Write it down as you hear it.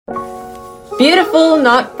Beautiful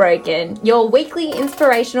Not Broken, your weekly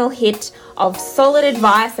inspirational hit of solid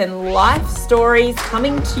advice and life stories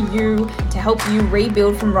coming to you to help you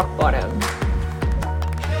rebuild from rock bottom.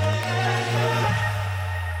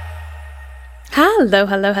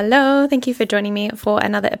 Hello. Thank you for joining me for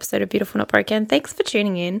another episode of Beautiful Not Broken. Thanks for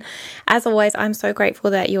tuning in. As always, I'm so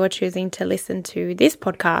grateful that you're choosing to listen to this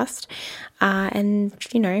podcast and,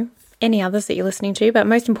 any others that you're listening to, but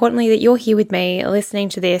most importantly that you're here with me listening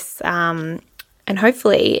to this and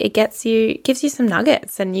hopefully it gives you some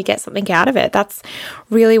nuggets and you get something out of it. That's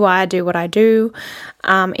really why I do what I do.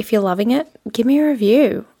 If you're loving it, give me a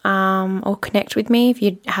review or connect with me if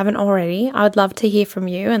you haven't already. I would love to hear from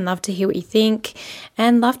you and love to hear what you think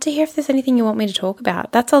and love to hear if there's anything you want me to talk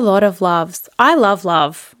about. That's a lot of loves. I love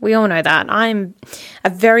love. We all know that. I'm a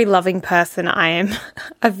very loving person. I am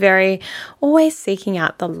always seeking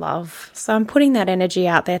out the love. So I'm putting that energy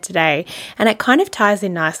out there today, and it kind of ties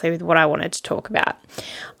in nicely with what I wanted to talk about.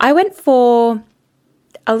 I went for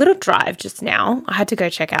a little drive just now. I had to go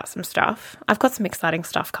check out some stuff. I've got some exciting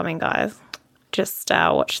stuff coming, guys. Just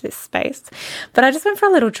watch this space. But I just went for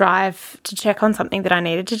a little drive to check on something that I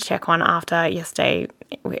needed to check on after yesterday.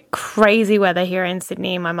 Crazy weather here in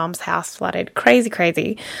Sydney. My mum's house flooded.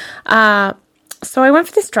 Crazy. So I went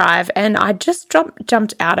for this drive and I just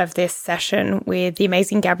jumped out of this session with the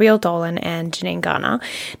amazing Gabrielle Dolan and Janine Garner.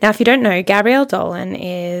 Now, if you don't know, Gabrielle Dolan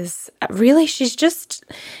she's just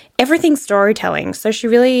everything storytelling. So she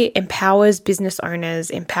really empowers business owners,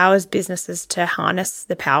 empowers businesses to harness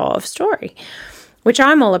the power of story, which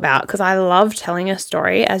I'm all about because I love telling a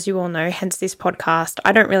story, as you all know, hence this podcast.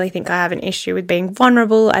 I don't really think I have an issue with being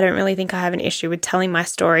vulnerable. I don't really think I have an issue with telling my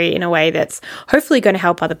story in a way that's hopefully going to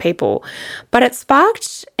help other people. But it sparked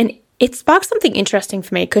something interesting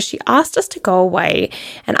for me because she asked us to go away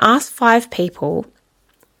and ask 5 people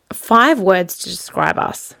 5 words to describe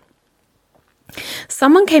us.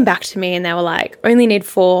 Someone came back to me and they were like, only need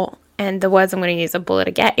 4. And the words I'm going to use are bullet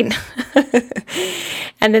again.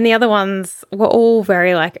 And then the other ones were all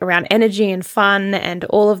very around energy and fun and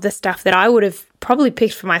all of the stuff that I would have probably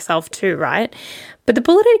picked for myself too, right? But the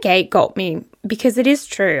bullet gate got me because it is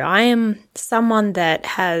true. I am someone that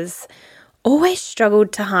has always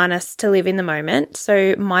struggled to harness to live in the moment.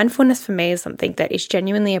 So mindfulness for me is something that is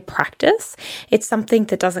genuinely a practice. It's something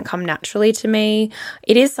that doesn't come naturally to me.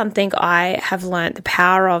 It is something I have learned the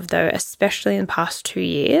power of, though, especially in the past 2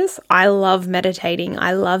 years. I love meditating.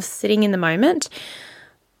 I love sitting in the moment.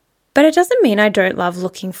 But it doesn't mean I don't love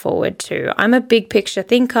looking forward to. I'm a big picture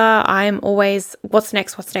thinker. I'm always, what's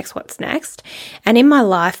next? And in my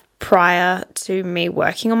life, prior to me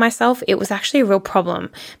working on myself, it was actually a real problem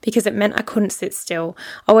because it meant I couldn't sit still.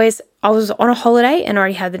 I was on a holiday and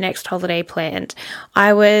already had the next holiday planned.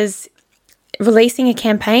 I was releasing a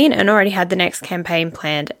campaign and already had the next campaign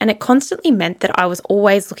planned. And it constantly meant that I was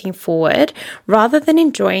always looking forward rather than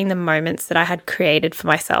enjoying the moments that I had created for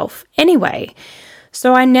myself anyway.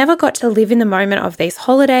 So I never got to live in the moment of these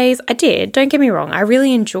holidays. I did, don't get me wrong. I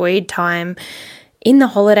really enjoyed time in the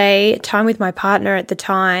holiday, time with my partner at the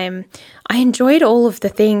time. I enjoyed all of the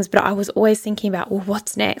things, but I was always thinking about, well,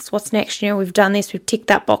 what's next? We've done this, we've ticked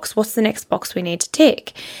that box. What's the next box we need to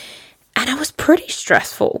tick? And it was pretty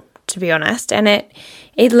stressful, to be honest. And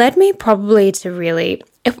it led me probably to really,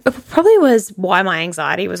 it probably was why my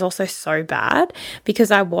anxiety was also so bad,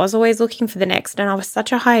 because I was always looking for the next and I was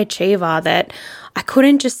such a high achiever that I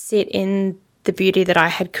couldn't just sit in the beauty that I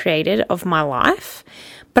had created of my life.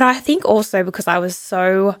 But I think also because I was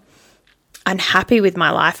so unhappy with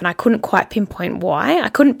my life and I couldn't quite pinpoint why. I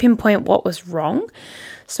couldn't pinpoint what was wrong.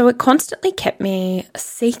 So it constantly kept me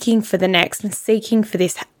seeking for the next and seeking for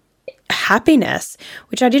this happiness,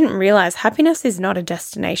 which I didn't realize happiness is not a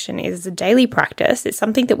destination. It is a daily practice. It's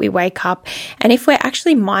something that we wake up, and if we're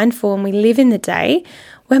actually mindful and we live in the day,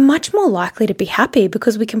 we're much more likely to be happy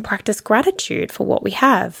because we can practice gratitude for what we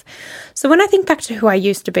have. So when I think back to who I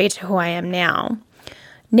used to be to who I am now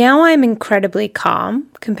I'm incredibly calm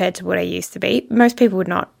compared to what I used to be. Most people would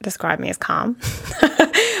not describe me as calm,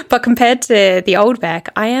 but compared to the old Beck,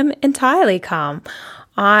 I am entirely calm.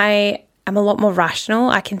 I am a lot more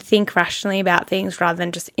rational. I can think rationally about things rather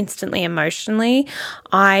than just instantly emotionally.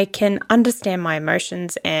 I can understand my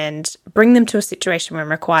emotions and bring them to a situation when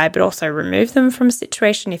required, but also remove them from a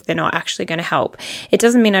situation if they're not actually going to help. It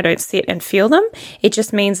doesn't mean I don't sit and feel them. It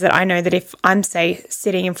just means that I know that if I'm, say,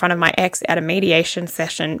 sitting in front of my ex at a mediation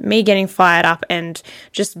session, me getting fired up and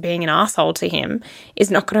just being an asshole to him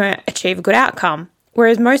is not going to achieve a good outcome.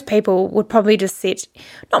 Whereas most people would probably just sit,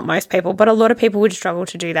 not most people, but a lot of people would struggle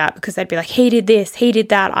to do that because they'd be like, he did this, he did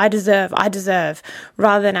that, I deserve,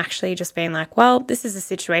 rather than actually just being like, well, this is a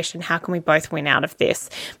situation, how can we both win out of this?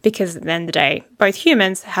 Because at the end of the day, both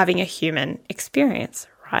humans having a human experience,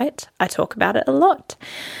 right? I talk about it a lot.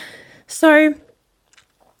 So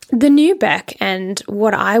the new Beck, and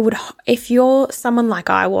what I would, if you're someone like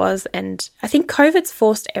I was, and I think COVID's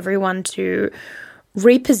forced everyone to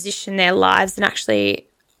reposition their lives and actually,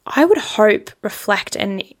 I would hope, reflect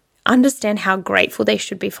and understand how grateful they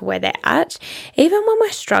should be for where they're at. Even when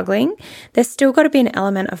we're struggling, there's still got to be an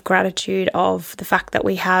element of gratitude of the fact that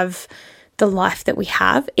we have the life that we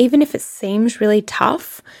have. Even if it seems really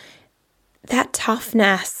tough, that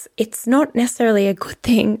toughness, it's not necessarily a good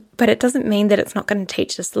thing, but it doesn't mean that it's not going to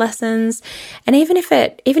teach us lessons. And even if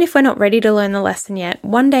we're not ready to learn the lesson yet,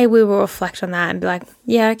 one day we will reflect on that and be like,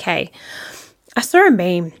 yeah, okay. I saw a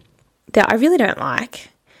meme that I really don't like,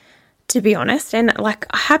 to be honest, and like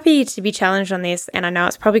happy to be challenged on this, and I know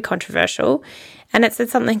it's probably controversial, and it said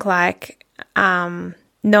something like,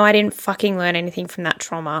 no, I didn't fucking learn anything from that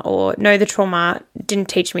trauma, or no, the trauma didn't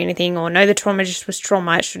teach me anything, or no, the trauma just was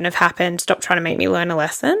trauma, it shouldn't have happened, stop trying to make me learn a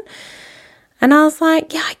lesson. And I was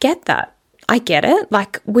like, yeah, I get that. I get it.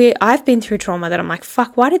 Like I've been through trauma that I'm like,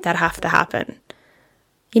 fuck, why did that have to happen?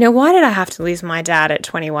 You know, why did I have to lose my dad at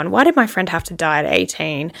 21? Why did my friend have to die at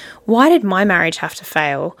 18? Why did my marriage have to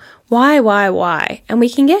fail? Why? And we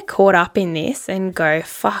can get caught up in this and go,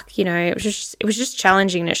 fuck, you know, it was just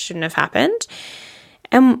challenging and it shouldn't have happened.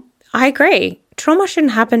 And I agree. Trauma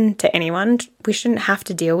shouldn't happen to anyone. We shouldn't have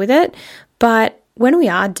to deal with it. But when we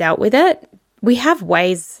are dealt with it, we have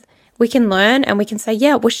ways we can learn, and we can say,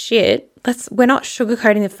 yeah, it was shit. We're not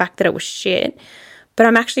sugarcoating the fact that it was shit. But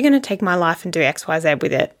I'm actually going to take my life and do X, Y, Z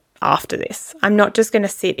with it after this. I'm not just going to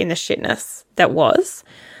sit in the shitness that was.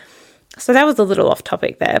 So that was a little off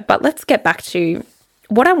topic there. But let's get back to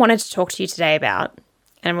what I wanted to talk to you today about.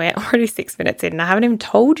 And we're already 6 minutes in and I haven't even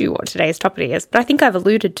told you what today's topic is, but I think I've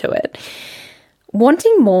alluded to it.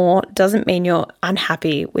 Wanting more doesn't mean you're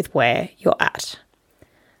unhappy with where you're at.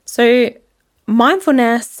 So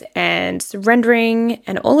mindfulness and surrendering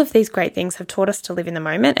and all of these great things have taught us to live in the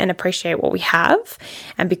moment and appreciate what we have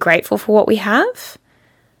and be grateful for what we have.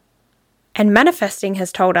 And manifesting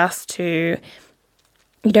has told us to,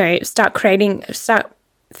 you know, start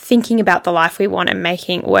thinking about the life we want and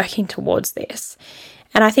working towards this.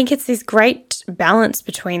 And I think it's this great balance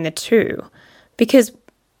between the two. Because,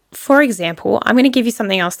 for example, I'm going to give you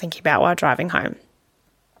something I was thinking about while driving home.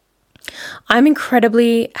 I'm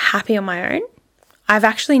incredibly happy on my own. I've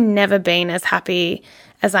actually never been as happy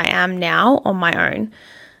as I am now on my own.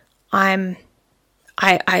 I'm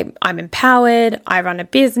empowered. I run a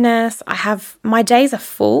business. My days are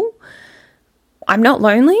full. I'm not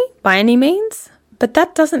lonely by any means, but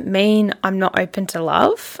that doesn't mean I'm not open to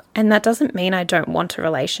love, and that doesn't mean I don't want a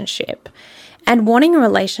relationship. And wanting a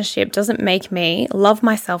relationship doesn't make me love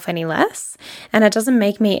myself any less, and it doesn't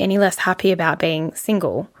make me any less happy about being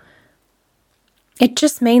single. It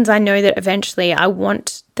just means I know that eventually I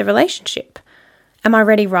want the relationship. Am I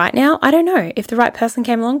ready right now? I don't know. If the right person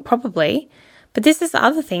came along, probably. But this is the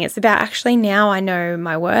other thing. It's about actually now I know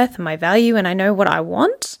my worth and my value, and I know what I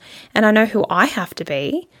want, and I know who I have to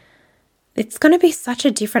be. It's going to be such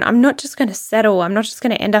a different, I'm not just going to settle. I'm not just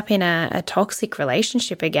going to end up in a toxic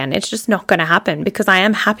relationship again. It's just not going to happen because I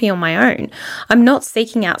am happy on my own. I'm not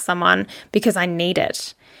seeking out someone because I need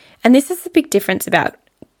it. And this is the big difference about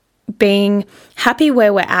being happy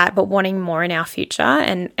where we're at, but wanting more in our future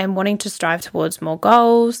and wanting to strive towards more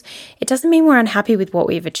goals. It doesn't mean we're unhappy with what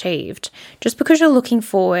we've achieved. Just because you're looking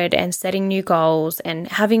forward and setting new goals and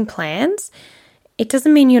having plans, it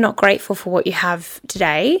doesn't mean you're not grateful for what you have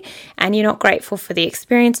today and you're not grateful for the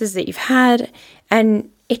experiences that you've had. And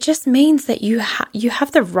it just means that you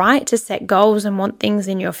have the right to set goals and want things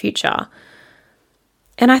in your future.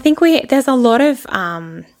 And I think there's a lot of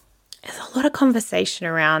conversation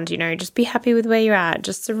around, you know, just be happy with where you're at,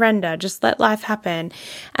 just surrender, just let life happen.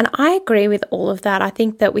 And I agree with all of that. I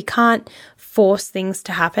think that we can't force things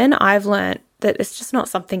to happen. I've learned that it's just not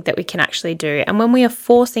something that we can actually do. And when we are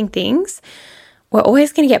forcing things, we're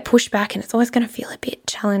always going to get pushed back and it's always going to feel a bit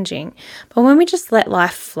challenging. But when we just let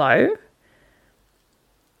life flow,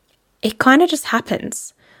 it kind of just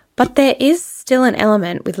happens. But there is still an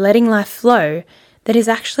element with letting life flow that is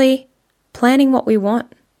actually planning what we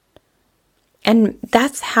want. And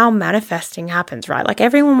that's how manifesting happens, right? Like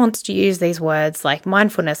everyone wants to use these words like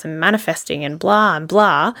mindfulness and manifesting and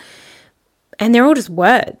blah, and they're all just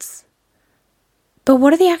words. But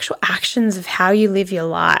what are the actual actions of how you live your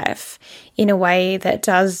life in a way that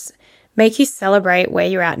does make you celebrate where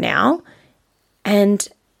you're at now and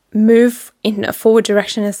move in a forward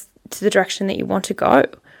direction as to the direction that you want to go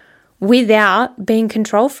without being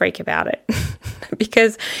control freak about it.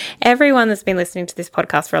 Because everyone that's been listening to this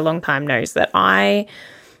podcast for a long time knows that I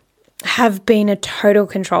have been a total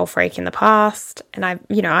control freak in the past. And I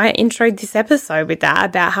introed this episode with that,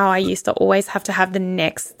 about how I used to always have to have the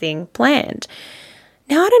next thing planned.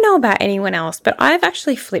 Now, I don't know about anyone else, but I've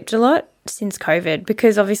actually flipped a lot since COVID,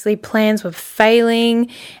 because obviously plans were failing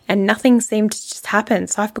and nothing seemed to just happen.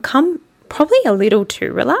 So I've become probably a little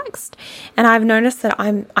too relaxed. And I've noticed that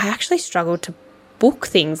I actually struggle to book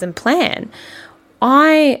things and plan.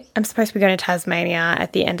 I am supposed to be going to Tasmania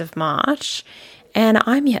at the end of March, and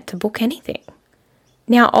I'm yet to book anything.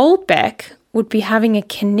 Now, old Beck would be having a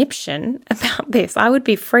conniption about this. I would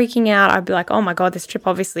be freaking out. I'd be like, oh my God, this trip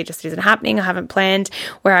obviously just isn't happening. I haven't planned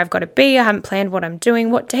where I've got to be. I haven't planned what I'm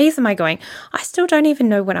doing. What days am I going? I still don't even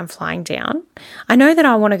know when I'm flying down. I know that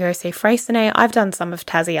I want to go see Freycinet. I've done some of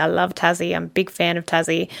Tassie. I love Tassie. I'm a big fan of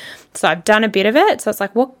Tassie. So I've done a bit of it. So it's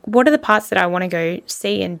like, what are the parts that I want to go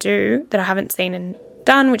see and do that I haven't seen and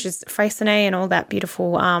done, which is Freycinet and all that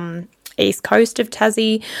beautiful east coast of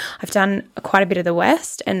Tassie. I've done quite a bit of the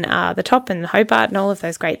west and the top and Hobart and all of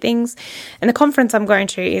those great things. And the conference I'm going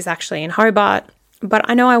to is actually in Hobart, but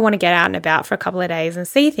I know I want to get out and about for a couple of days and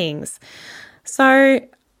see things. So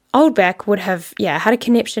old Beck would have, had a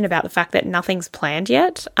conniption about the fact that nothing's planned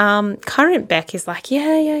yet. Current Beck is like,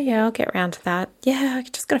 yeah, I'll get around to that. Yeah, I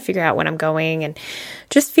just got to figure out when I'm going, and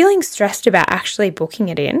just feeling stressed about actually booking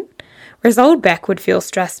it in. Whereas old Beck would feel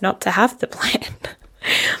stressed not to have the plan.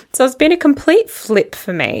 So it's been a complete flip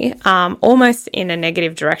for me, almost in a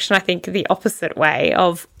negative direction. I think the opposite way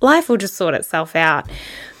of life will just sort itself out.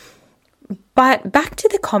 But back to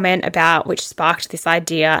the comment about which sparked this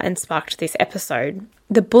idea and sparked this episode,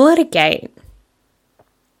 the bull at a gate.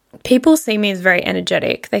 People see me as very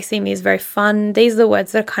energetic. They see me as very fun. These are the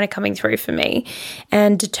words that are kind of coming through for me.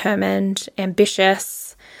 And determined,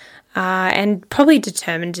 ambitious, and probably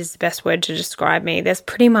determined is the best word to describe me. There's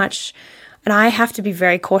pretty much... And I have to be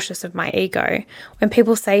very cautious of my ego. When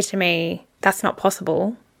people say to me, that's not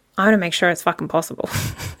possible, I want to make sure it's fucking possible.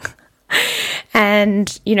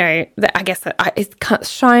 And, I guess that it's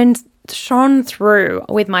shone through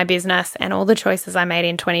with my business and all the choices I made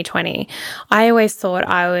in 2020. I always thought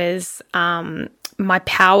my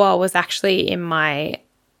power was actually in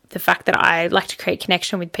the fact that I like to create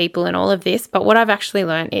connection with people and all of this. But what I've actually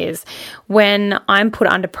learned is when I'm put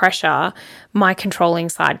under pressure, my controlling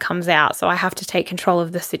side comes out. So I have to take control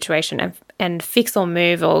of the situation and fix or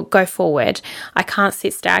move or go forward. I can't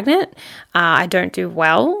sit stagnant. I don't do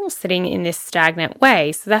well sitting in this stagnant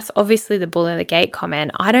way. So that's obviously the bull in the gate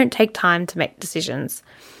comment. I don't take time to make decisions.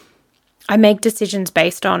 I make decisions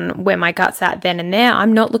based on where my gut's at then and there.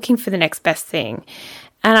 I'm not looking for the next best thing.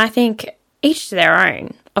 And I think each to their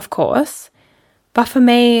own, of course. But for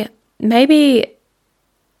me, maybe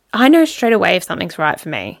I know straight away if something's right for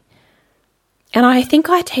me. And I think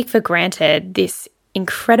I take for granted this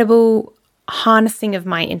incredible harnessing of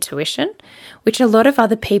my intuition, which a lot of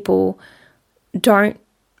other people don't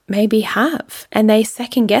maybe have. And they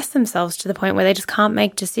second guess themselves to the point where they just can't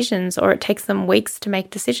make decisions, or it takes them weeks to make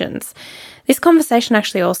decisions. This conversation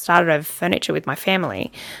actually all started over furniture with my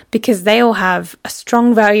family, because they all have a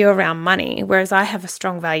strong value around money, whereas I have a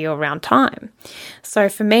strong value around time. So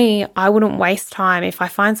for me, I wouldn't waste time. If I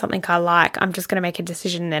find something I like, I'm just going to make a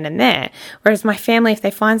decision then and there. Whereas my family, if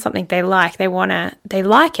they find something they like, they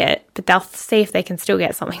like it, but they'll see if they can still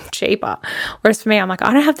get something cheaper. Whereas for me, I'm like,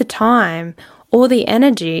 I don't have the time or the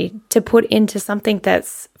energy to put into something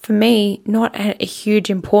that's, for me, not a huge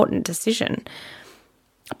important decision.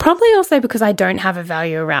 Probably also because I don't have a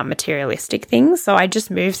value around materialistic things, so I just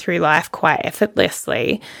move through life quite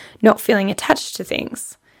effortlessly, not feeling attached to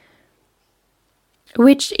things.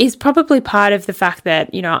 Which is probably part of the fact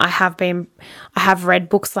that, I have read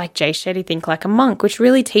books like Jay Shetty, Think Like a Monk, which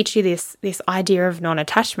really teach you this idea of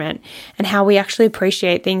non-attachment and how we actually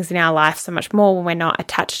appreciate things in our life so much more when we're not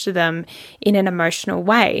attached to them in an emotional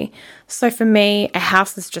way. So for me, a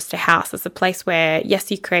house is just a house. It's a place where, yes,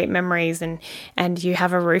 you create memories and you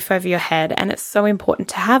have a roof over your head, and it's so important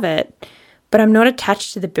to have it. But I'm not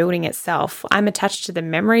attached to the building itself. I'm attached to the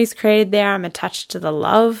memories created there. I'm attached to the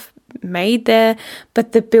love made there.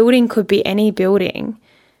 But the building could be any building,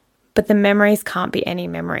 but the memories can't be any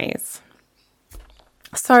memories.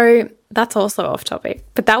 So that's also off topic.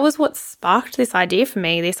 But that was what sparked this idea for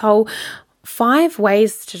me, this whole 5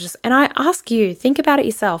 ways to just, and I ask you, think about it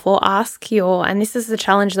yourself, or and this is the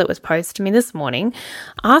challenge that was posed to me this morning,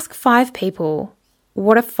 ask 5 people,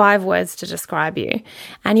 what are 5 words to describe you?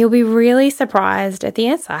 And you'll be really surprised at the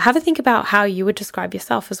answer. Have a think about how you would describe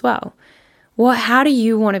yourself as well. how do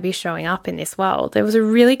you want to be showing up in this world? There was a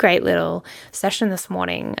really great little session this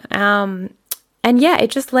morning. And yeah, it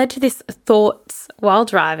just led to this thoughts while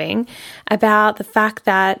driving about the fact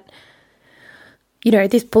that,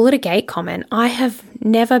 this bull at a gate comment, I have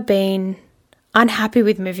never been unhappy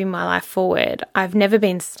with moving my life forward. I've never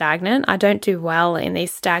been stagnant. I don't do well in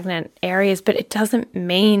these stagnant areas, but it doesn't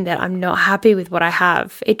mean that I'm not happy with what I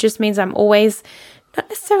have. It just means I'm always not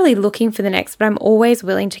necessarily looking for the next, but I'm always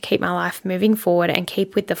willing to keep my life moving forward and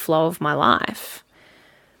keep with the flow of my life.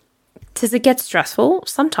 Does it get stressful?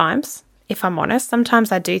 Sometimes. If I'm honest,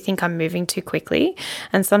 sometimes I do think I'm moving too quickly,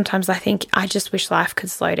 and sometimes I think I just wish life could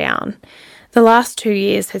slow down. The last 2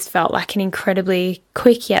 years has felt like an incredibly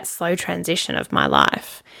quick yet slow transition of my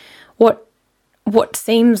life. What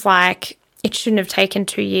seems like it shouldn't have taken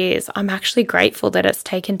 2 years, I'm actually grateful that it's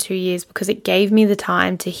taken 2 years, because it gave me the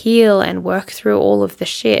time to heal and work through all of the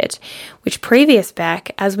shit, which previous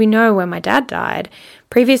Beck, as we know when my dad died,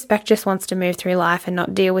 previous Beck just wants to move through life and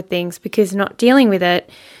not deal with things, because not dealing with it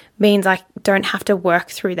means I don't have to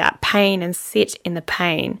work through that pain and sit in the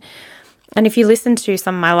pain. And if you listen to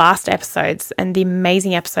some of my last episodes and the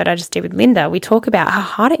amazing episode I just did with Linda, we talk about how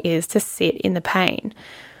hard it is to sit in the pain.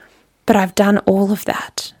 But I've done all of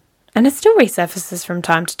that. And it still resurfaces from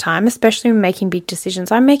time to time, especially when making big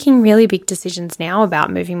decisions. I'm making really big decisions now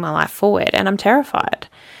about moving my life forward, and I'm terrified.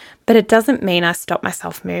 But it doesn't mean I stop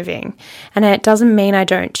myself moving. And it doesn't mean I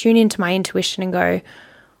don't tune into my intuition and go,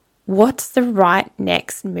 what's the right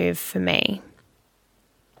next move for me?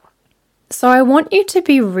 So I want you to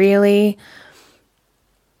really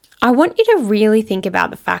think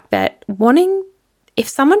about the fact that if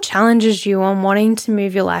someone challenges you on wanting to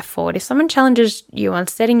move your life forward, if someone challenges you on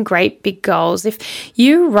setting great big goals, if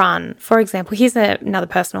you run, for example, here's another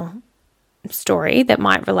personal story that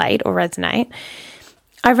might relate or resonate.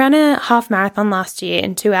 I ran a half marathon last year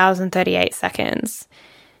in 2 hours and 38 seconds.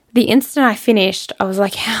 The instant I finished, I was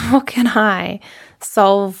like, how can I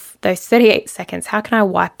solve those 38 seconds? How can I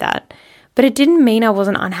wipe that? But it didn't mean I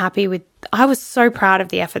wasn't unhappy I was so proud of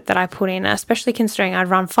the effort that I put in, especially considering I'd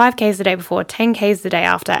run 5Ks the day before, 10Ks the day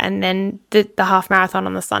after, and then the half marathon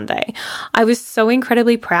on the Sunday. I was so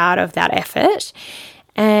incredibly proud of that effort,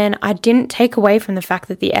 and I didn't take away from the fact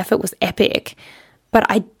that the effort was epic, but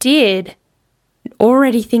I did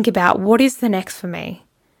already think about what is the next for me.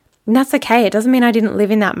 And that's okay. It doesn't mean I didn't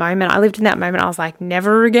live in that moment. I lived in that moment. I was like,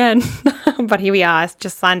 never again. But here we are. I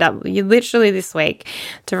just signed up literally this week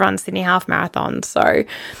to run Sydney Half Marathon. So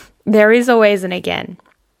there is always an again.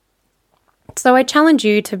 So I challenge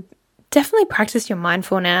you to definitely practice your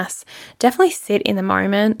mindfulness. Definitely sit in the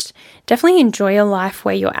moment. Definitely enjoy your life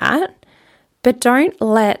where you're at. But don't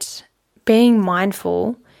let being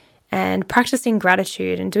mindful and practicing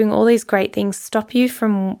gratitude and doing all these great things stop you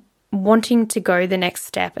from wanting to go the next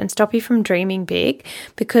step and stop you from dreaming big,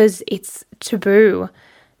 because it's taboo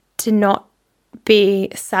to not be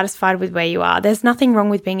satisfied with where you are. There's nothing wrong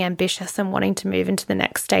with being ambitious and wanting to move into the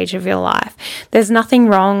next stage of your life. There's nothing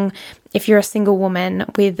wrong if you're a single woman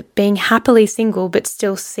with being happily single but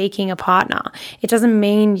still seeking a partner. It doesn't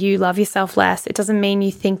mean you love yourself less. It doesn't mean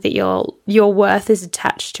you think that your worth is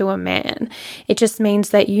attached to a man. It just means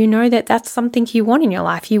that you know that that's something you want in your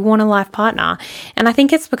life. You want a life partner. And I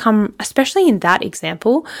think it's become, especially in that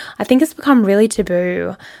example, I think it's become really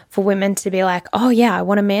taboo for women to be like, oh yeah, I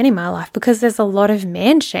want a man in my life, because there's a lot of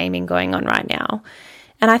man shaming going on right now.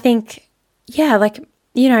 And I think, yeah,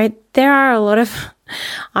 there are a lot of,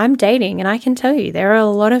 I'm dating and I can tell you there are a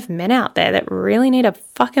lot of men out there that really need to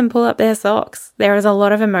fucking pull up their socks. There is a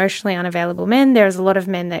lot of emotionally unavailable men. There's a lot of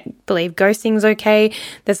men that believe ghosting's okay.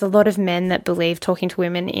 There's a lot of men that believe talking to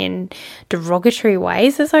women in derogatory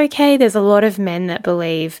ways is okay. There's a lot of men that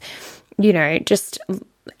believe, just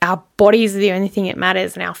our bodies are the only thing that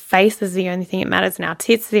matters, and our face is the only thing that matters, and our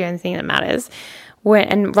tits are the only thing that matters.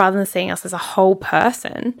 And rather than seeing us as a whole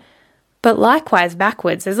person. But likewise,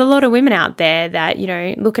 backwards, there's a lot of women out there that,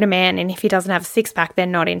 look at a man and if he doesn't have a six-pack, they're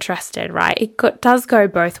not interested, right? It does go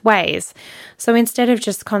both ways. So instead of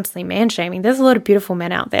just constantly man-shaming, there's a lot of beautiful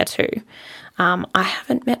men out there too. I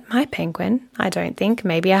haven't met my penguin, I don't think.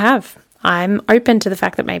 Maybe I have. I'm open to the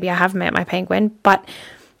fact that maybe I have met my penguin, but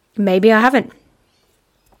maybe I haven't.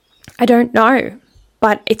 I don't know.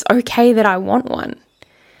 But it's okay that I want one.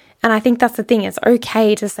 And I think that's the thing. It's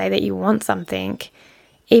okay to say that you want something,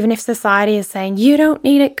 even if society is saying, you don't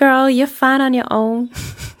need it, girl, you're fine on your own.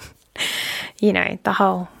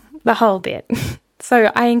 The whole bit.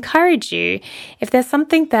 So I encourage you, if there's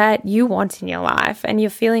something that you want in your life and you're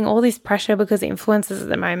feeling all this pressure because influencers at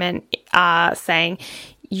the moment are saying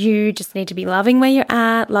you just need to be loving where you're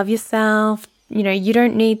at, love yourself, you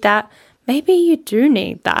don't need that. Maybe you do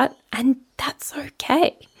need that, and that's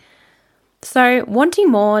okay. So wanting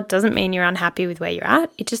more doesn't mean you're unhappy with where you're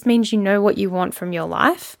at. It just means you know what you want from your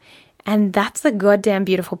life. And that's a goddamn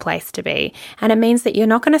beautiful place to be. And it means that you're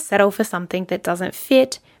not going to settle for something that doesn't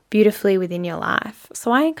fit beautifully within your life.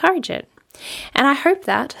 So I encourage it. And I hope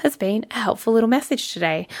that has been a helpful little message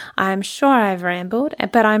today. I'm sure I've rambled,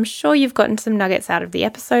 but I'm sure you've gotten some nuggets out of the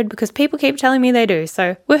episode because people keep telling me they do.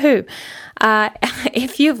 So woohoo.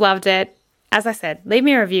 If you've loved it, as I said, leave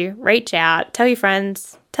me a review, reach out, tell your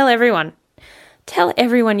friends, tell everyone. Tell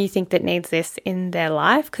everyone you think that needs this in their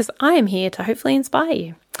life because I am here to hopefully inspire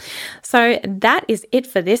you. So that is it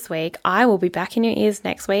for this week. I will be back in your ears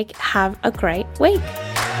next week. Have a great week.